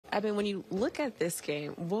I mean, when you look at this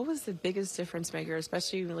game, what was the biggest difference maker,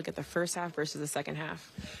 especially when you look at the first half versus the second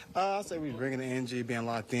half? I'd say we bringing the energy, being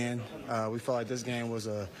locked in. We felt like this game was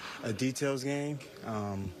a details game.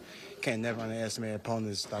 Can't never underestimate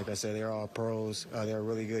opponents. Like I said, they're all pros. They're a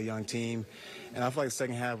really good young team. And I feel like the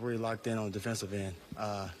second half, we're locked in on the defensive end.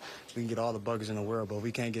 We can get all the buggers in the world, but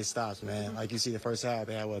we can't get stops, man. Like you see the first half,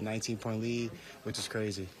 they had, a 19-point lead, which is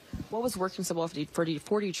crazy. What was working so well for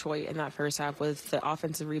Detroit in that first half with the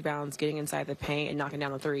offensive rebounds, getting inside the paint and knocking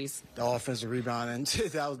down the threes? The offensive rebounding,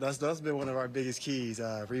 that's been one of our biggest keys,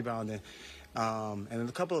 rebounding. And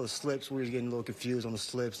a couple of slips, we were getting a little confused on the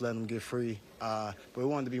slips, letting them get free. But we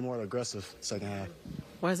wanted to be more aggressive second half.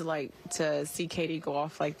 What is it like to see KD go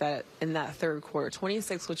off like that in that third quarter?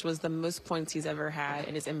 26, which was the most points he's ever had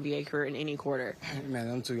in his NBA career in any quarter. Man,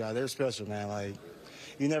 them two guys, they're special, man. Like,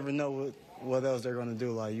 you never know what else they're going to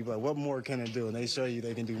do. Like, you like, what more can they do? And they show you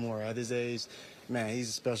they can do more. At his age, man, he's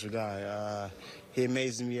a special guy. He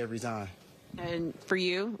amazes me every time. And for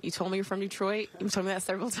you told me you're from Detroit. You've told me that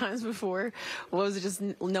several times before. What was it just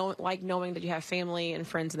like knowing that you have family and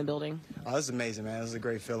friends in the building? Oh, it's amazing, man. It's a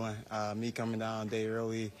great feeling. Me coming down a day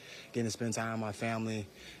early, getting to spend time with my family,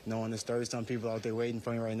 knowing there's 30-some people out there waiting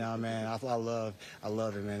for me right now, man. I love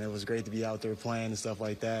it, man. It was great to be out there playing and stuff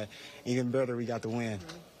like that. Even better, we got the win.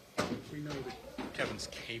 We know that Kevin's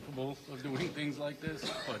capable of doing things like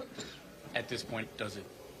this, but at this point, does it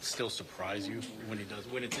still surprise you when he does,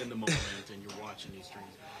 when it's in the moment and you're watching these streams?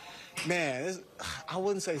 Man, I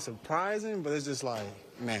wouldn't say surprising, but it's just like,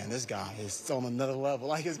 man, this guy is on another level.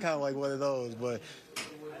 Like, it's kind of like one of those. But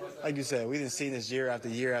like you said, we didn't see this year after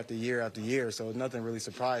year after year after year, so nothing really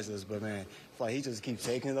surprised us. But, man, like he just keeps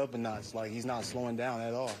taking it up a notch. Like, he's not slowing down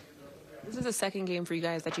at all. This is the second game for you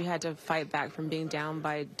guys that you had to fight back from being down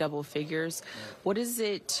by double figures. What is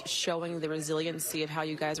it showing the resiliency of how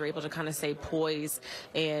you guys are able to kind of stay poised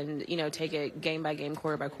and, take it game by game,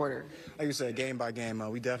 quarter by quarter? Like you said, game by game,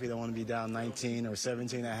 we definitely don't want to be down 19 or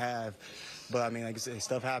 17 and a half. But, I mean, like you said,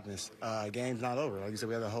 stuff happens. Game's not over. Like you said,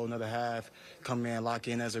 we had a whole nother half, come in, lock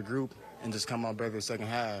in as a group, and just come out better the second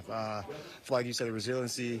half. Like you said, the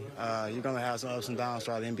resiliency, you're going to have some ups and downs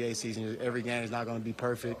throughout the NBA season. Every game is not going to be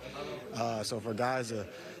perfect. So for guys to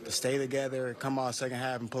stay together, come out second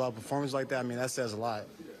half and pull out performance like that, I mean, that says a lot.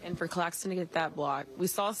 And for Claxton to get that block, we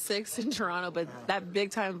saw 6 in Toronto, but that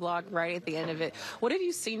big-time block right at the end of it. What have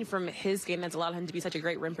you seen from his game that's allowed him to be such a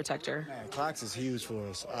great rim protector? Man, Clax is huge for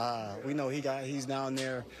us. We know he's down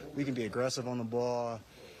there. We can be aggressive on the ball.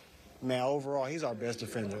 Man, overall, he's our best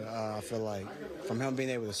defender, I feel like. From him being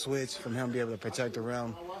able to switch, from him being able to protect the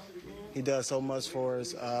rim, he does so much for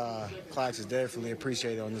us. Clax is definitely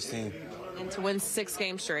appreciated on this team. And to win 6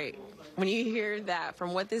 games straight, when you hear that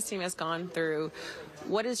from what this team has gone through,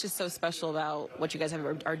 what is just so special about what you guys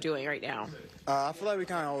are doing right now? I feel like we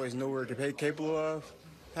kind of always knew we were capable of.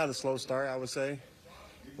 Had a slow start, I would say.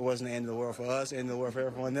 It wasn't the end of the world for us, end of the world for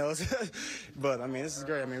everyone else. But, I mean, this is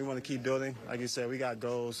great. I mean, we want to keep building. Like you said, we got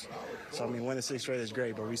goals. So, I mean, winning 6 straight is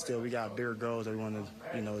great, but we got bigger goals that we want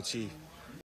to, achieve.